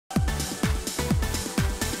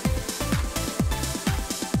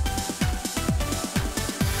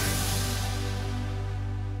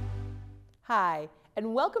Hi,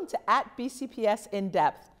 and welcome to @BCPS In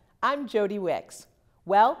Depth. I'm Jody Wicks.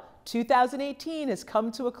 Well, 2018 has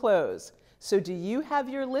come to a close. So do you have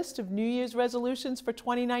your list of New Year's resolutions for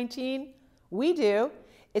 2019? We do.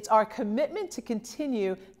 It's our commitment to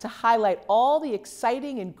continue to highlight all the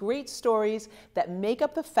exciting and great stories that make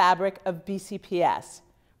up the fabric of BCPS.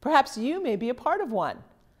 Perhaps you may be a part of one.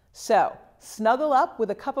 So snuggle up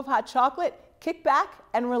with a cup of hot chocolate, kick back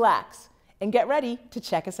and relax, and get ready to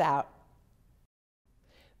check us out.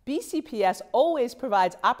 BCPS always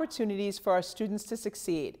provides opportunities for our students to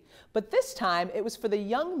succeed, but this time it was for the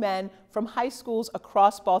young men from high schools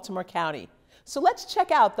across Baltimore County. So let's check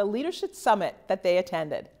out the Leadership Summit that they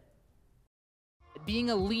attended. Being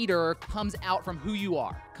a leader comes out from who you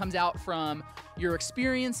are, comes out from your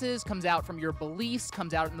experiences, comes out from your beliefs,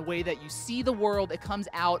 comes out in the way that you see the world. It comes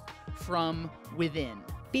out from within.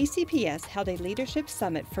 BCPS held a leadership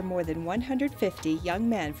summit for more than 150 young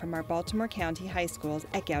men from our Baltimore County high schools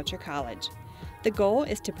at Goucher College. The goal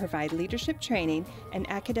is to provide leadership training and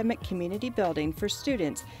academic community building for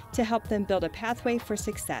students to help them build a pathway for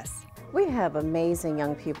success. We have amazing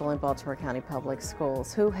young people in Baltimore County Public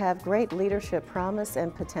Schools who have great leadership promise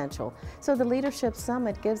and potential. So the Leadership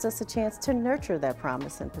Summit gives us a chance to nurture that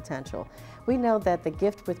promise and potential. We know that the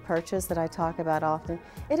gift with purchase that I talk about often,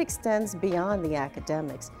 it extends beyond the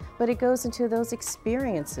academics, but it goes into those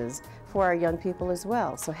experiences for our young people as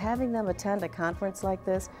well. So having them attend a conference like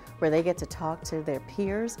this where they get to talk to their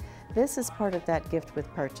peers, this is part of that gift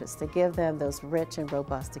with purchase to give them those rich and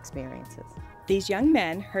robust experiences. These young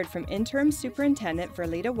men heard from Interim Superintendent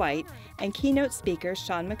Verlita White and keynote speaker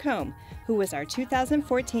Sean McComb, who was our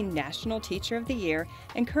 2014 National Teacher of the Year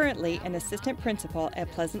and currently an assistant principal at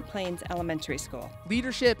Pleasant Plains Elementary School.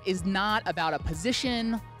 Leadership is not about a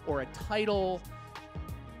position or a title.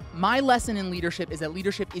 My lesson in leadership is that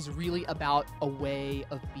leadership is really about a way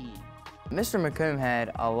of being. Mr. McComb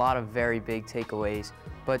had a lot of very big takeaways,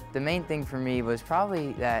 but the main thing for me was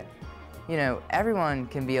probably that everyone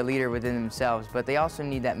can be a leader within themselves, but they also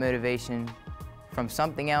need that motivation from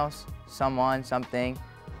something else, someone, something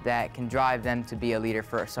that can drive them to be a leader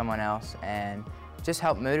for someone else and just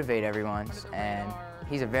help motivate everyone. And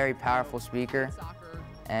he's a very powerful speaker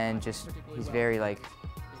and he's very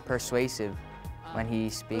persuasive when he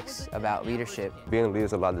speaks about leadership. Being a leader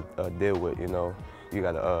is a lot to deal with, You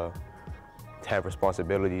gotta have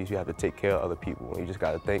responsibilities, you have to take care of other people, you just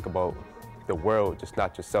gotta think about the world, just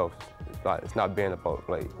not yourself. It's not being about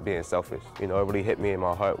being selfish. It really hit me in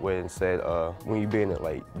my heart when it said, when you being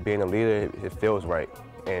a leader, it feels right.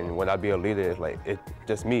 And when I be a leader, it's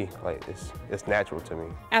just me. It's natural to me.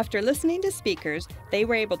 After listening to speakers, they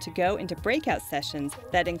were able to go into breakout sessions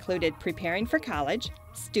that included preparing for college,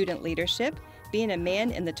 student leadership, being a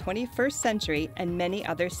man in the 21st century, and many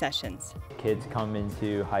other sessions. Kids come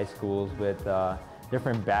into high schools with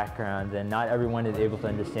different backgrounds, and not everyone is able to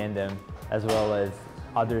understand them as well as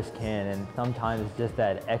others can, and sometimes it's just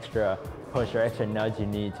that extra push or extra nudge you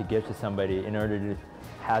need to give to somebody in order to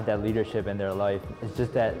have that leadership in their life. It's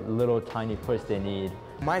just that little tiny push they need.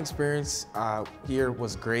 My experience here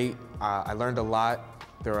was great. I learned a lot.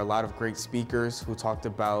 There were a lot of great speakers who talked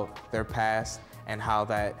about their past and how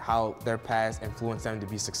their past influenced them to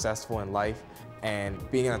be successful in life. And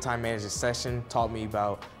being in a time management session taught me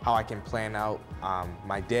about how I can plan out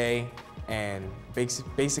my day, and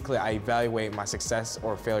basically I evaluate my success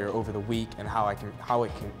or failure over the week and how it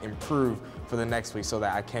can improve for the next week so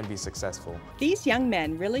that I can be successful. These young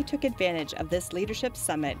men really took advantage of this Leadership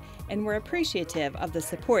Summit and were appreciative of the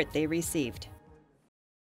support they received.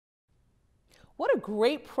 What a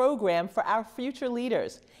great program for our future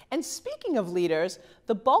leaders. And speaking of leaders,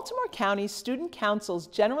 the Baltimore County Student Council's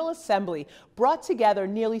General Assembly brought together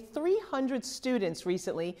nearly 300 students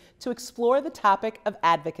recently to explore the topic of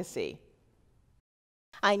advocacy.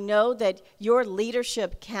 I know that your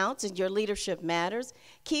leadership counts and your leadership matters.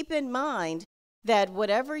 Keep in mind that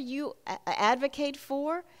whatever you advocate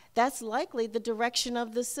for, that's likely the direction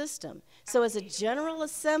of the system. So as a General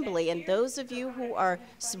Assembly, and those of you who are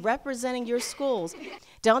representing your schools,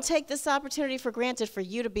 don't take this opportunity for granted for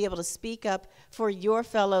you to be able to speak up for your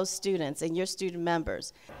fellow students and your student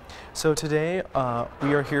members. So today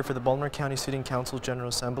we are here for the Baltimore County Student Council General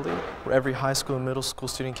Assembly, where every high school and middle school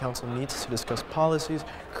student council meets to discuss policies,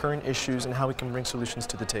 current issues, and how we can bring solutions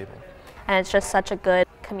to the table. And it's just such a good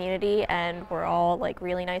community, and we're all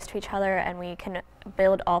really nice to each other, and we can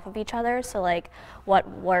build off of each other. So what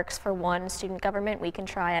works for one student government we can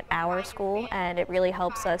try at our school, and it really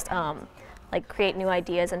helps us create new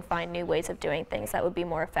ideas and find new ways of doing things that would be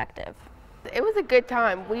more effective. It was a good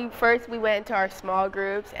time. We went into our small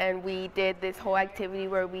groups and we did this whole activity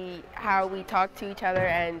where how we talked to each other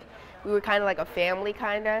and we were kind of like a family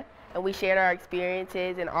and we shared our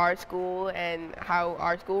experiences in our school and how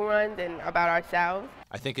our school runs and about ourselves.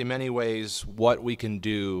 I think in many ways what we can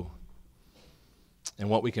do and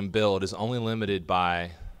what we can build is only limited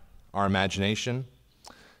by our imagination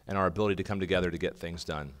and our ability to come together to get things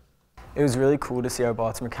done. It was really cool to see our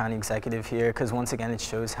Baltimore County executive here because once again it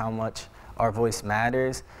shows how much our voice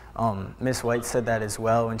matters. Ms. White said that as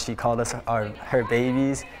well when she called us her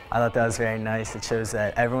babies. I thought that was very nice. It shows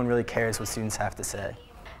that everyone really cares what students have to say.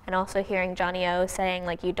 And also hearing Johnny O saying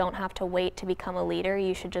like you don't have to wait to become a leader,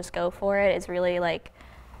 you should just go for it is really like,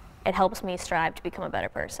 it helps me strive to become a better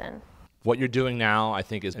person. What you're doing now, I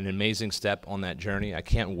think, is an amazing step on that journey. I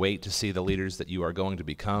can't wait to see the leaders that you are going to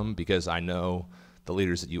become because I know the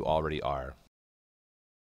leaders that you already are.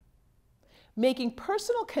 Making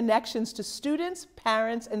personal connections to students,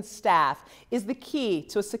 parents, and staff is the key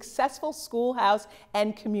to a successful schoolhouse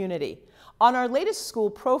and community. On our latest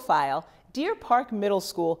school profile, Deer Park Middle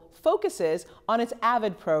School focuses on its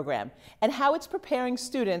AVID program and how it's preparing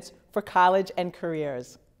students for college and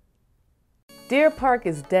careers. Deer Park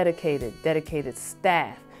is dedicated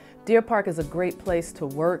staff. Deer Park is a great place to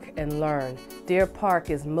work and learn. Deer Park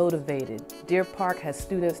is motivated. Deer Park has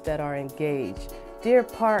students that are engaged. Deer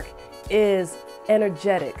Park is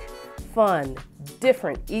energetic, fun,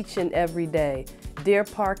 different each and every day. Deer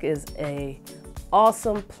Park is an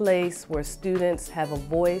awesome place where students have a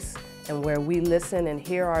voice and where we listen and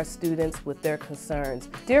hear our students with their concerns.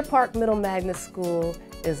 Deer Park Middle Magnet School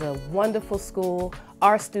is a wonderful school.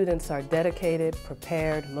 Our students are dedicated,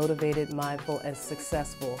 prepared, motivated, mindful, and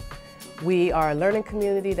successful. We are a learning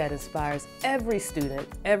community that inspires every student,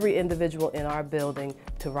 every individual in our building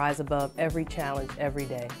to rise above every challenge every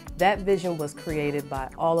day. That vision was created by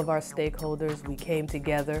all of our stakeholders. We came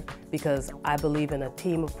together because I believe in a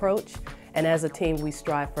team approach, and as a team we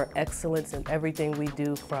strive for excellence in everything we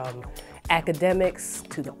do, from academics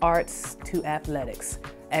to the arts to athletics.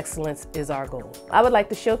 Excellence is our goal. I would like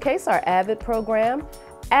to showcase our AVID program.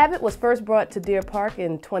 AVID was first brought to Deer Park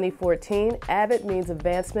in 2014. AVID means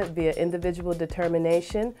advancement via individual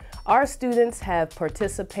determination. Our students have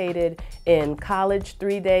participated in college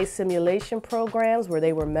 3-day simulation programs where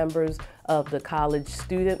they were members of the college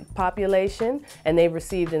student population, and they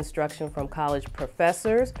received instruction from college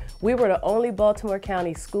professors. We were the only Baltimore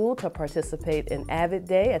County school to participate in AVID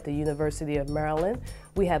Day at the University of Maryland.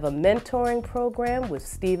 We have a mentoring program with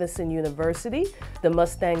Stevenson University, the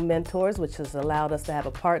Mustang Mentors, which has allowed us to have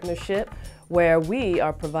a partnership where we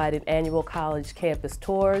are providing annual college campus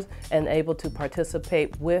tours and able to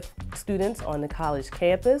participate with students on the college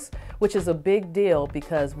campus, which is a big deal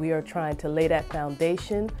because we are trying to lay that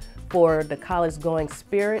foundation for the college-going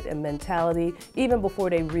spirit and mentality even before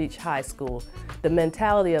they reach high school. The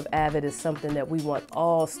mentality of AVID is something that we want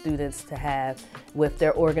all students to have with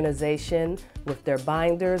their organization, with their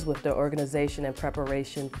binders, with their organization and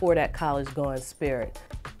preparation for that college-going spirit.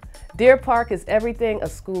 Deer Park is everything a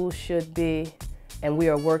school should be, and we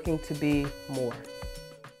are working to be more.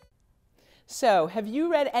 So, have you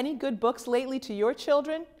read any good books lately to your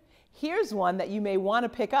children? Here's one that you may want to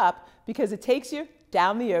pick up because it takes you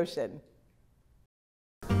down the ocean.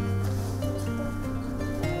 And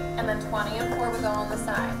then 20 and 4 would go on the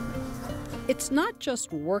side. It's not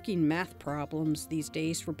just working math problems these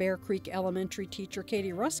days for Bear Creek Elementary teacher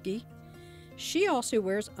Katie Ruskey. She also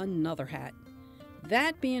wears another hat,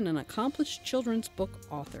 that being an accomplished children's book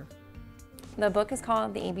author. The book is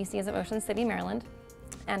called The ABCs of Ocean City, Maryland,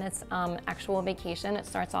 and it's actual vacation. It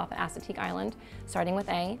starts off at Assateague Island, starting with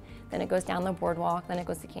A, then it goes down the boardwalk, then it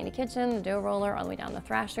goes to Candy Kitchen, the Dough Roller, all the way down to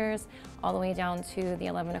Thrashers, all the way down to the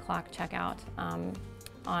 11 o'clock checkout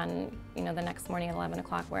on the next morning at 11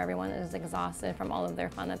 o'clock, where everyone is exhausted from all of their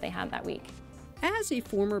fun that they had that week. As a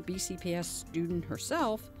former BCPS student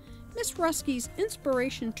herself, Miss Ruskey's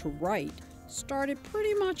inspiration to write started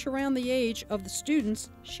pretty much around the age of the students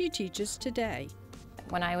she teaches today.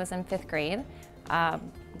 When I was in 5th grade,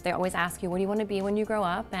 they always ask you, what do you want to be when you grow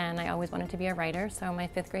up? And I always wanted to be a writer, so my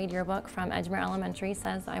 5th grade yearbook from Edgemere Elementary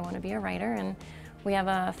says I want to be a writer. And we have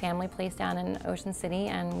a family place down in Ocean City,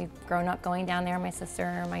 and we've grown up going down there, my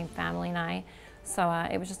sister, my family, and I. So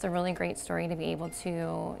it was just a really great story to be able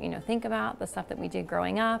to, think about the stuff that we did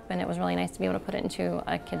growing up, and it was really nice to be able to put it into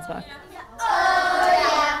a kid's book. Oh,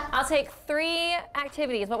 yeah. I'll take 3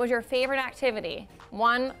 activities. What was your favorite activity?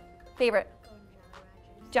 One favorite.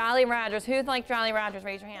 Jolly Rogers. Who liked Jolly Rogers?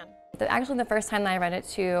 Raise your hand. Actually, the first time that I read it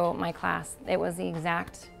to my class, it was the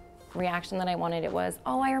exact reaction that I wanted. It was,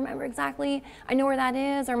 oh, I remember exactly, I know where that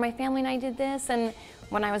is, or my family and I did this. And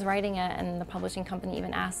when I was writing it, and the publishing company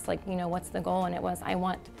even asked, what's the goal? And it was, I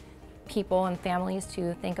want people and families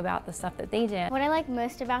to think about the stuff that they did. What I liked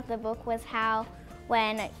most about the book was how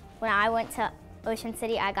when I went to Ocean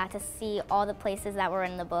City, I got to see all the places that were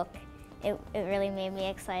in the book. It really made me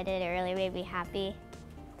excited. It really made me happy.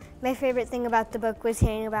 My favorite thing about the book was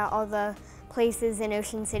hearing about all the places in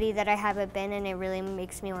Ocean City that I haven't been, and it really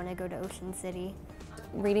makes me want to go to Ocean City.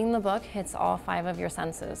 Reading the book hits all 5 of your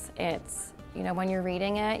senses. It's, you know, when you're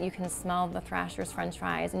reading it, you can smell the Thrasher's French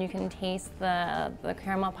fries, and you can taste the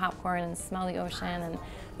caramel popcorn and smell the ocean, and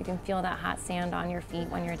you can feel that hot sand on your feet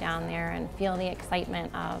when you're down there, and feel the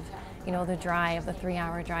excitement of, you know, the drive, the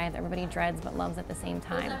 3-hour drive that everybody dreads but loves at the same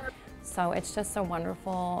time. So it's just a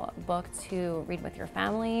wonderful book to read with your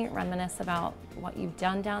family, reminisce about what you've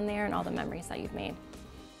done down there and all the memories that you've made.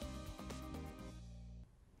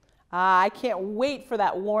 I can't wait for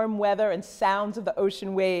that warm weather and sounds of the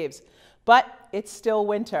ocean waves. But it's still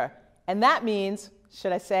winter, and that means,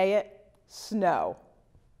 should I say it, snow.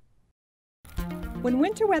 When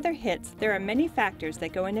winter weather hits, there are many factors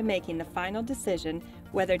that go into making the final decision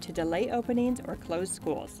whether to delay openings or close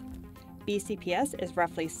schools. BCPS is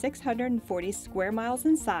roughly 640 square miles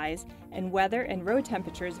in size, and weather and road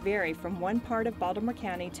temperatures vary from one part of Baltimore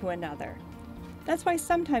County to another. That's why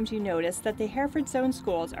sometimes you notice that the Hereford Zone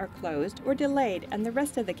schools are closed or delayed and the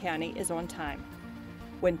rest of the county is on time.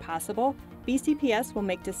 When possible, BCPS will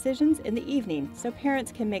make decisions in the evening so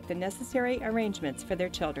parents can make the necessary arrangements for their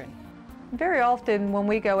children. Very often when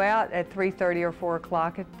we go out at 3:30 or 4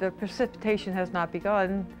 o'clock, the precipitation has not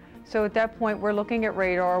begun. So at that point, we're looking at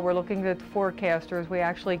radar, we're looking at forecasters. We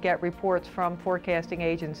actually get reports from forecasting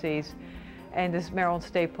agencies and this Maryland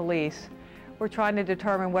State Police. We're trying to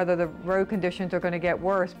determine whether the road conditions are going to get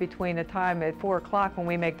worse between the time at 4 o'clock when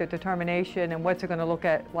we make the determination and what's it going to look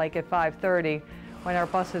at like at 5:30 when our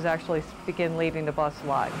buses actually begin leaving the bus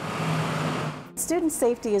lot. Student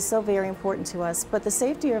safety is so very important to us, but the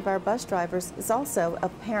safety of our bus drivers is also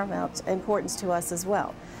of paramount importance to us as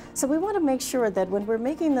well. So we want to make sure that when we're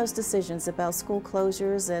making those decisions about school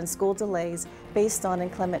closures and school delays based on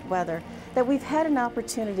inclement weather, that we've had an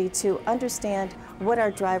opportunity to understand what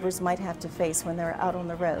our drivers might have to face when they're out on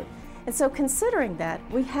the road. And so considering that,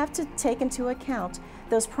 we have to take into account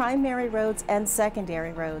those primary roads and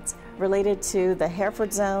secondary roads related to the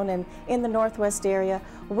Hereford Zone and in the Northwest area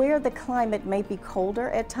where the climate may be colder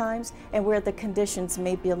at times and where the conditions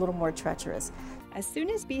may be a little more treacherous. As soon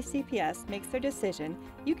as BCPS makes their decision,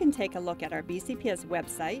 you can take a look at our BCPS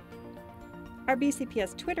website, our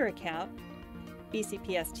BCPS Twitter account,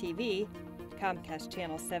 BCPS-TV, Comcast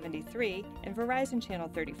Channel 73, and Verizon Channel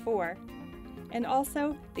 34, and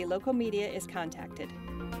also the local media is contacted.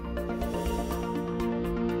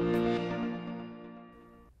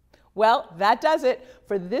 Well, that does it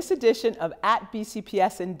for this edition of At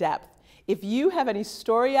BCPS In Depth. If you have any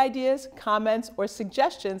story ideas, comments, or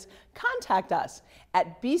suggestions, contact us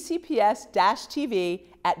at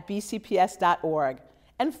bcps-tv@bcps.org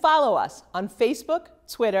and follow us on Facebook,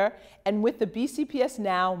 Twitter, and with the BCPS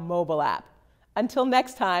Now mobile app. Until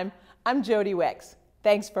next time, I'm Jody Wicks.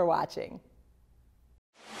 Thanks for watching.